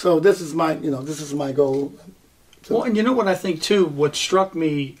 So this is my goal. Well, and you know what I think too, what struck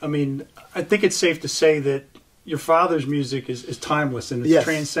me, I think it's safe to say that your father's music is timeless and it's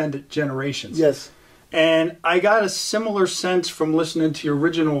transcended generations. Yes. And I got a similar sense from listening to your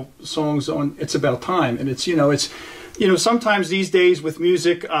original songs on It's About Time. And it's sometimes these days with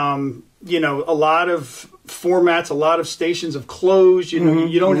music, a lot of formats, a lot of stations have closed.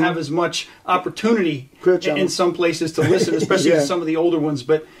 You don't have as much opportunity in some places to listen, especially to some of the older ones.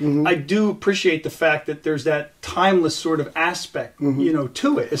 But I do appreciate the fact that there's that timeless sort of aspect,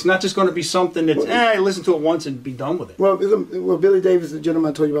 to it. It's not just going to be something that's, I listen to it once and be done with it. Well, Billy Davis, the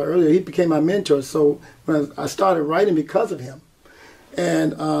gentleman I told you about earlier, he became my mentor. So when I started writing because of him,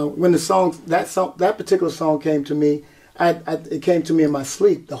 and when that particular song came to me, it came to me in my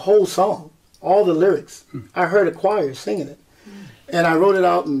sleep. The whole song, all the lyrics. I heard a choir singing it, and I wrote it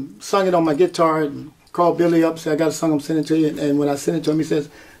out and sung it on my guitar and called Billy up, said, I got a song I'm sending to you. And when I sent it to him, he says,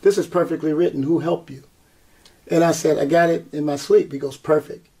 this is perfectly written. Who helped you? And I said, I got it in my sleep. He goes,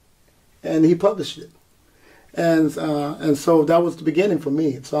 perfect. And he published it. And so that was the beginning for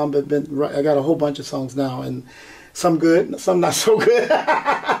me. So I got a whole bunch of songs now, and some good, some not so good.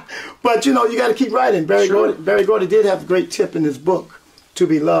 But you got to keep writing. Barry Gordy did have a great tip in his book, To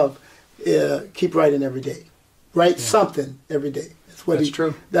Be Loved. Keep writing every day. Write something every day. That's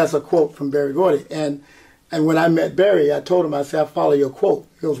true. That's a quote from Barry Gordy. And when I met Barry, I told him, I said, I follow your quote.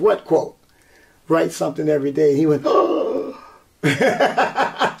 He goes, what quote? Write something every day. And he went, oh.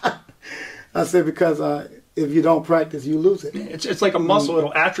 I said, because if you don't practice, you lose it. It's like a muscle;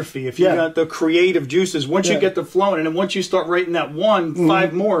 it'll atrophy if you got the creative juices. Once you get the flowing, and then once you start writing that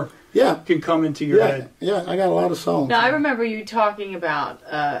 5 more can come into your head. Yeah, I got a lot of songs. Now I remember you talking about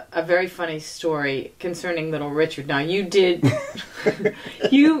a very funny story concerning Little Richard. Now you did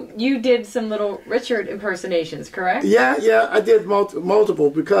you did some Little Richard impersonations, correct? Yeah, I did multiple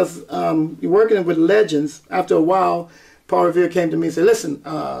because working with legends. After a while, Paul Revere came to me and said, listen,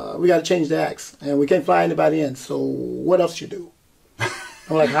 we got to change the acts, and we can't fly anybody in, so what else you do?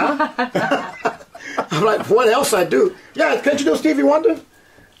 I'm like, huh? I'm like, what else I do? Yeah, can't you do Stevie Wonder?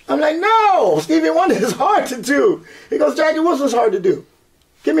 I'm like, no, Stevie Wonder is hard to do. He goes, Jackie Wilson's hard to do.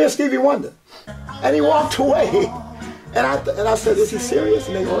 Give me a Stevie Wonder. And he walked away. And I said, is he serious?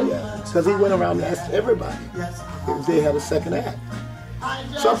 And they go, oh, yeah. Because he went around and asked everybody. they had a second act.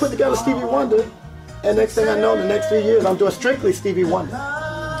 So I put together Stevie Wonder, and next thing I know, the next 3 years, I'm doing strictly Stevie Wonder.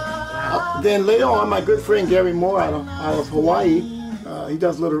 Then later on, my good friend Gary Moore out of Hawaii, he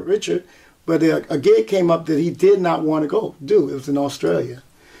does Little Richard, but a gig came up that he did not want to do. It was in Australia.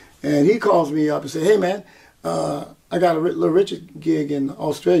 And he calls me up and said, hey man, I got a Little Richard gig in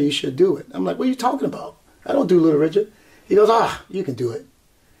Australia, you should do it. I'm like, what are you talking about? I don't do Little Richard. He goes, you can do it.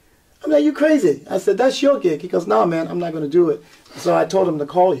 I'm like, you crazy. I said, that's your gig. He goes, no man, I'm not going to do it. So I told him to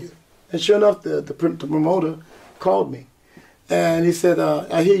call you. And sure enough, the promoter called me. And he said,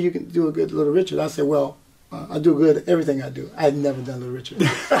 I hear you can do a good Little Richard. I said, well, I do good at everything I do. I had never done Little Richard.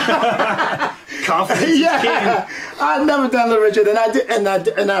 Confidence. Yeah, I'd never done Little Richard, and I did,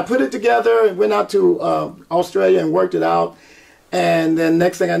 and I put it together and went out to Australia and worked it out. And then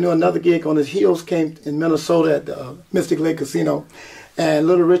next thing I knew, another gig on his heels came in Minnesota at the Mystic Lake Casino, and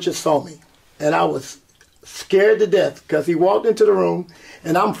Little Richard saw me, and I was scared to death because he walked into the room,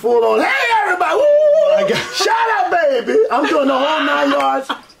 and I'm full on, hey everybody, woo, shout out baby! I'm doing the whole 9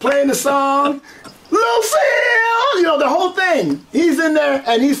 yards, playing the song. Lucille, you know, the whole thing. He's in there,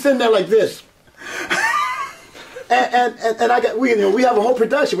 and he's sitting there like this. And I got, we have a whole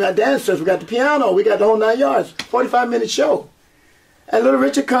production. We got dancers, we got the piano, we got the whole 9 yards. 45-minute show. And Little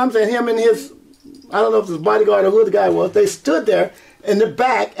Richard comes, and him and his, I don't know if it was bodyguard or who the guy was, they stood there in the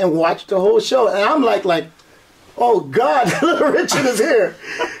back and watched the whole show. And I'm like, oh God, Little Richard is here.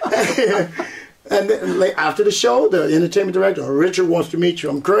 And then, after the show, the entertainment director, Richard wants to meet you.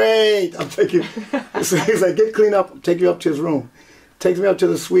 I'm great. I'm taking. So he's like, get cleaned up. I'll take you up to his room. Takes me up to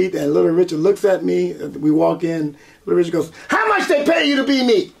the suite, and Little Richard looks at me. We walk in. Little Richard goes, "How much they pay you to be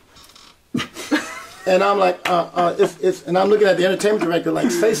me?" And I'm like, and I'm looking at the entertainment director,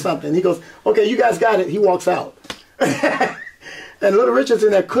 like, say something. He goes, "Okay, you guys got it." He walks out, and Little Richard's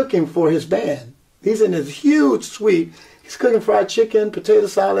in there cooking for his band. He's in this huge suite. He's cooking fried chicken, potato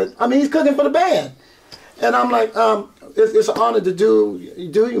salad. I mean, he's cooking for the band. And I'm like, it's an honor to do you,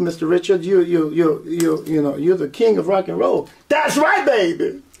 Mr. Richard. You know, you're the king of rock and roll. That's right,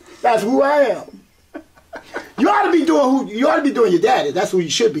 baby. That's who I am. You ought to be doing your daddy. That's who you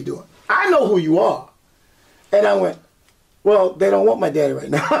should be doing. I know who you are. And I went, well, they don't want my daddy right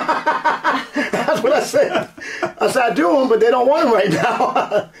now. That's what I said. I said, I do him, but they don't want him right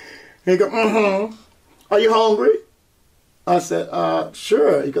now. He goes, mm-hmm. Are you hungry? I said,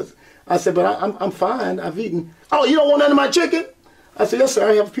 sure. He goes, I said, but I'm fine. I've eaten. Oh, you don't want none of my chicken? I said, yes, sir.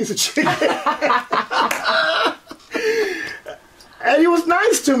 I have a piece of chicken. And he was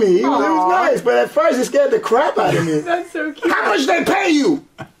nice to me. He was nice. But at first, he scared the crap out of me. That's so cute. How much they pay you?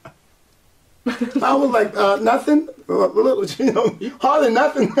 I was like, nothing. You know, hardly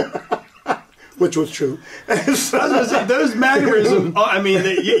nothing. Which was true. So, those mannerisms, I mean,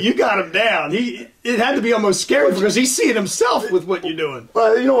 you got him down. It had to be almost scary because he's seeing himself with what you're doing.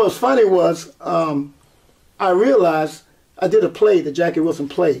 Well, you know what was funny was, I realized I did a play that Jackie Wilson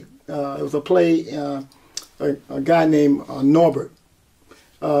played. It was a play, a guy named Norbert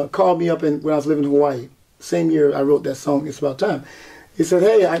called me up when I was living in Hawaii. Same year I wrote that song, It's About Time. He said,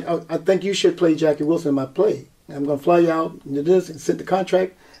 hey, I think you should play Jackie Wilson in my play. I'm going to fly you out and do this and send the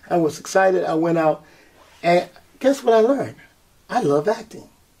contract. I was excited. I went out, and guess what I learned? I love acting.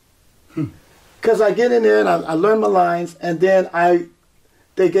 Because I get in there and I learn my lines, and then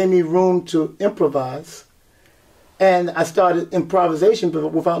they gave me room to improvise, and I started improvisation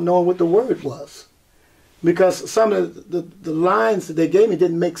but without knowing what the word was. Because some of the lines that they gave me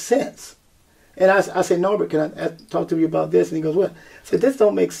didn't make sense. And I said, Norbert, can I talk to you about this? And he goes, what? I said, this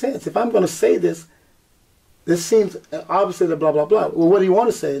don't make sense. If I'm going to say this seems opposite of blah, blah, blah. Well, what do you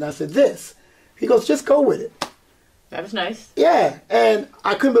want to say? And I said, this. He goes, just go with it. That was nice. Yeah, and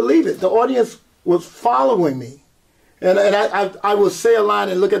I couldn't believe it. The audience was following me. And I would say a line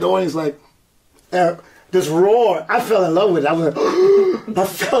and look at the audience like, this roar. I fell in love with it. I was like, I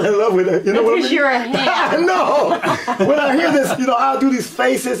fell in love with it. You know what I mean? You're a hand. I know. When I hear this, you know, I'll do these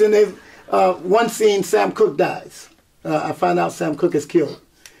faces, and there's one scene, Sam Cooke dies. I find out Sam Cooke is killed.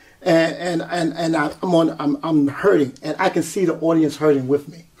 And I'm hurting, and I can see the audience hurting with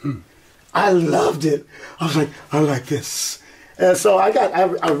me. I loved it. I was like, I like this, and so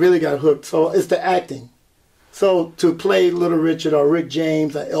I really got hooked. So it's the acting. So to play Little Richard or Rick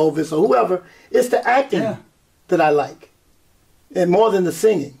James or Elvis or whoever, it's the acting that I like, and more than the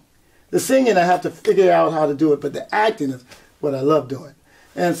singing. The singing I have to figure out how to do it, but the acting is what I love doing.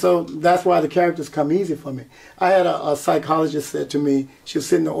 And so that's why the characters come easy for me. I had a psychologist said to me, she was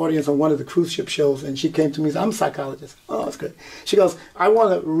sitting in the audience on one of the cruise ship shows, and she came to me and said, I'm a psychologist. Oh, that's good. She goes, I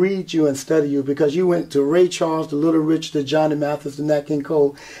want to read you and study you because you went to Ray Charles, to Little Richard, to Johnny Mathis, to Nat King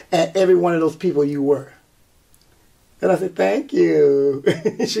Cole, and every one of those people you were. And I said, thank you.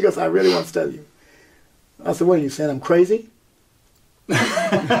 She goes, I really want to study you. I said, what are you saying? I'm crazy?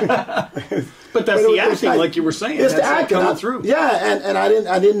 But that's the acting, like you were saying. It's that's the acting coming through. Yeah, and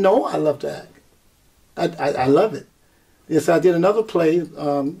I didn't know I loved to act. I love it. Yes, I did another play,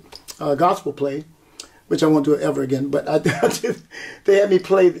 a gospel play, which I won't do it ever again. But they had me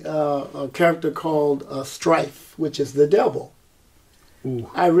play a character called Strife, which is the devil. Ooh.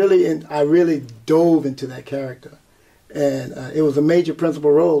 I really dove into that character, and it was a major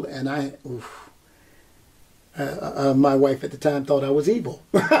principal role. And my wife at the time thought I was evil,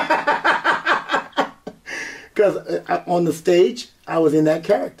 because on the stage I was in that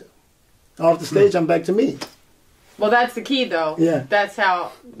character. Off the stage, I'm back to me. Well, that's the key, though. Yeah.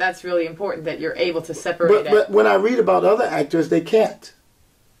 That's really important that you're able to separate it. But when I read about other actors, they can't.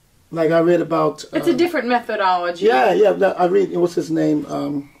 Like I read about... it's a different methodology. Yeah. I read, what's his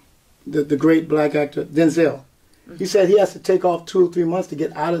name? The great black actor, Denzel. He said he has to take off 2 or 3 months to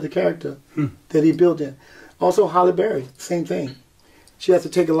get out of the character that he built in. Also, Halle Berry, same thing. She has to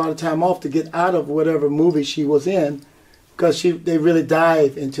take a lot of time off to get out of whatever movie she was in, because they really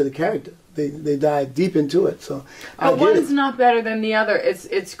dive into the character. They dive deep into it. So, but one's not better than the other.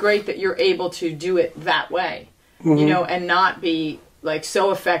 It's great that you're able to do it that way, you know, and not be like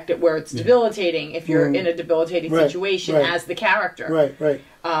so effective where it's debilitating if you're in a debilitating situation as the character. Right.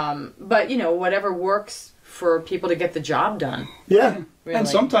 But you know, whatever works for people to get the job done. Yeah. Really. And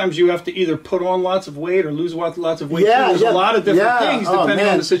sometimes you have to either put on lots of weight or lose lots of weight. Yeah, there's a lot of different things depending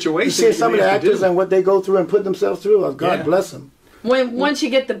on the situation. You see some of the actors and what they go through and put themselves through. Oh, God bless them. Once you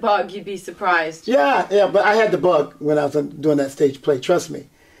get the bug, you'd be surprised. Yeah, but I had the bug when I was doing that stage play, trust me.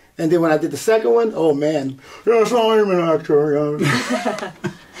 And then when I did the second one, oh man, yes, I'm an actor.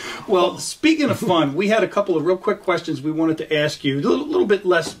 Well, speaking of fun, we had a couple of real quick questions we wanted to ask you, a little bit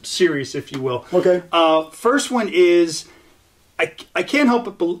less serious, if you will. Okay. First one is, I can't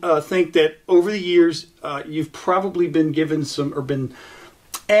help but think that over the years, you've probably been given been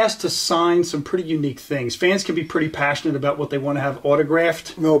asked to sign some pretty unique things. Fans can be pretty passionate about what they want to have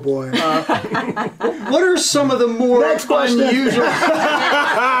autographed. Oh boy. What are some of the more unusual...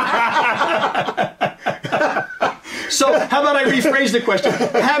 So, how about I rephrase the question?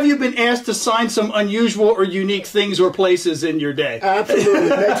 Have you been asked to sign some unusual or unique things or places in your day? Absolutely.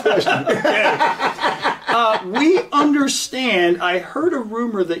 Next question. Okay. We understand, I heard a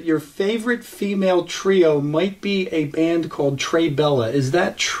rumor that your favorite female trio might be a band called Trey Bella. Is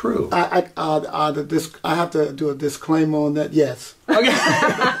that true? I have to do a disclaimer on that. Yes. Okay.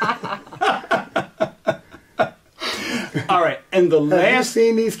 All right. And the last... Have you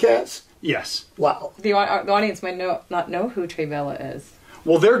seen these cats? Yes. Wow. The audience might not know who Trey Bella is.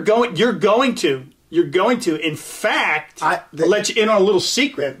 Well, you're going to. In fact, I'll let you in on a little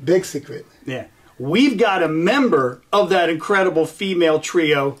secret. Big secret. Yeah. We've got a member of that incredible female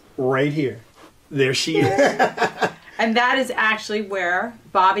trio right here. There she is. And that is actually where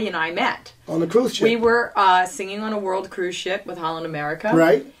Bobby and I met. On the cruise ship. We were singing on a world cruise ship with Holland America.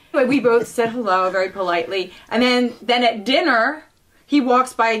 Right. We both said hello very politely. And then at dinner... he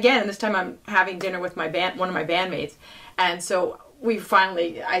walks by again, and this time I'm having dinner with one of my bandmates. And so we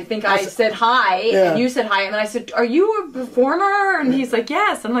finally, I think I said hi, and you said hi, and then I said, are you a performer? And he's like,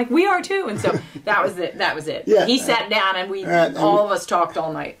 yes. I'm like, we are too. And so that was it. Yeah. He sat down, and all of us talked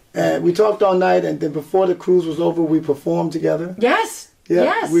all night. And we talked all night, and then before the cruise was over, we performed together. Yes. Yeah.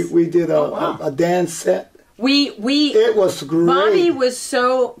 Yes. We did a dance set. It was great.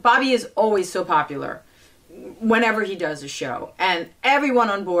 Bobby is always so popular whenever he does a show, and everyone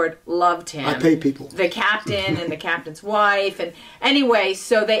on board loved him. I pay people. The captain and the captain's wife, and anyway,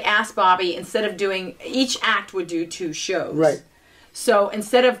 so they asked Bobby, instead of doing, each act would do 2 shows. Right. So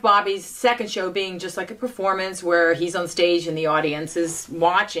instead of Bobby's second show being just like a performance where he's on stage and the audience is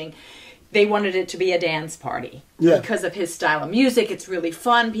watching, they wanted it to be a dance party. Yeah. Because of his style of music. It's really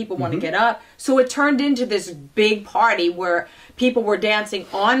fun. People want to get up. So it turned into this big party where people were dancing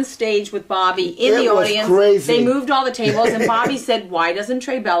on stage with Bobby in the audience. Crazy. They moved all the tables, and Bobby said, why doesn't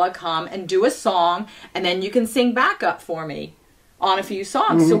Trey Bella come and do a song, and then you can sing backup for me on a few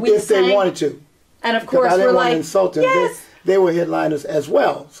songs. So we if they wanted to. And of course, we're like, insult them. yes. They were headliners as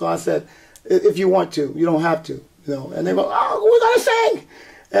well. So I said, if you want to, you don't have to. You know. And they go, oh, we're going to sing.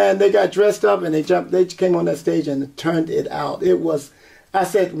 And they got dressed up, and they came on that stage and turned it out. It was, I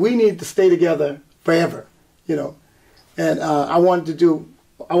said, we need to stay together forever, you know. And I want to do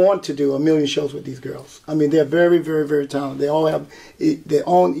a million shows with these girls. I mean, they're very, very, very talented. They all have their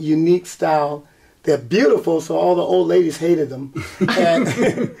own unique style. They're beautiful, so all the old ladies hated them. And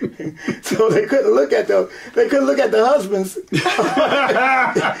So they couldn't look at the husbands.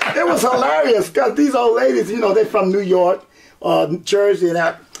 It was hilarious because these old ladies, you know, they're from New York, Jersey, and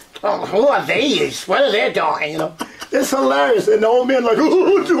that. Oh, who are they? What are they doing? You know, it's hilarious. And the old men like,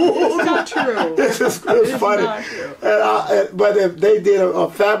 it's not true. It's funny. Not true. But they did a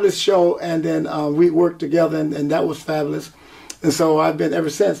fabulous show, and then we worked together, and that was fabulous. And so I've been ever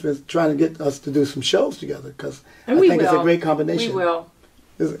since been trying to get us to do some shows together because I think it's a great combination. We will.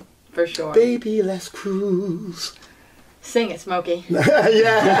 Is it? For sure. Baby, let's cruise. Sing it, Smokey. Yeah.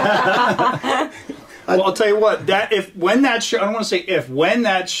 Well, I'll tell you what. When that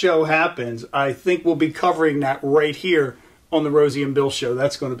show happens, I think we'll be covering that right here on the Rosie and Bill show.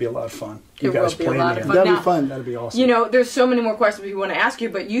 That's going to be a lot of fun. You guys will be a lot of fun. That'll be fun. That'll be awesome. You know, there's so many more questions we want to ask you,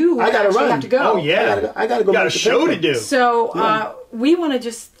 but you I gotta run. have to go. Oh yeah, I gotta go. You got a show to do. So we want to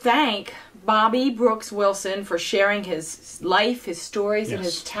just thank Bobby Brooks Wilson for sharing his life, his stories, and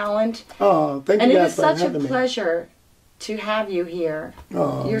his talent. Oh, thank you and guys for having me. And it is such a pleasure to have you here.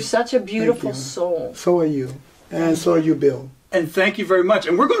 Oh, you're such a beautiful soul. So are you, and so are you, Bill. And thank you very much.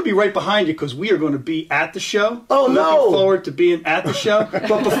 And we're going to be right behind you because we are going to be at the show. Oh, no. Looking forward to being at the show.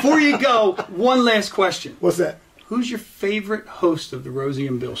 But before you go, one last question. What's that? Who's your favorite host of the Rosie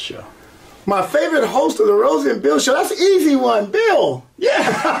and Bill show? My favorite host of the Rosie and Bill show? That's an easy one. Bill.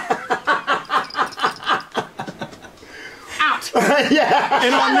 Yeah. Out. Yeah.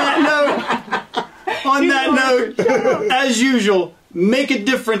 And on that note, as usual, make a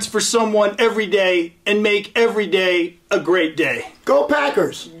difference for someone every day and make every day a great day. Go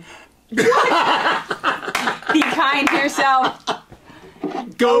Packers. Be kind to yourself.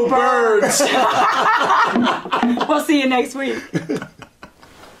 Go Birds. We'll see you next week.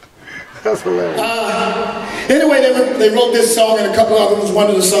 That's hilarious. Anyway, they wrote this song and a couple other ones. One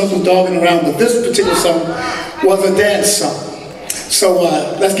of the songs was Dogging Around, but this particular song was a dance song. So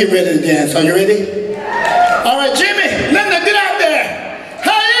let's get ready to dance. Are you ready? All right, Jim.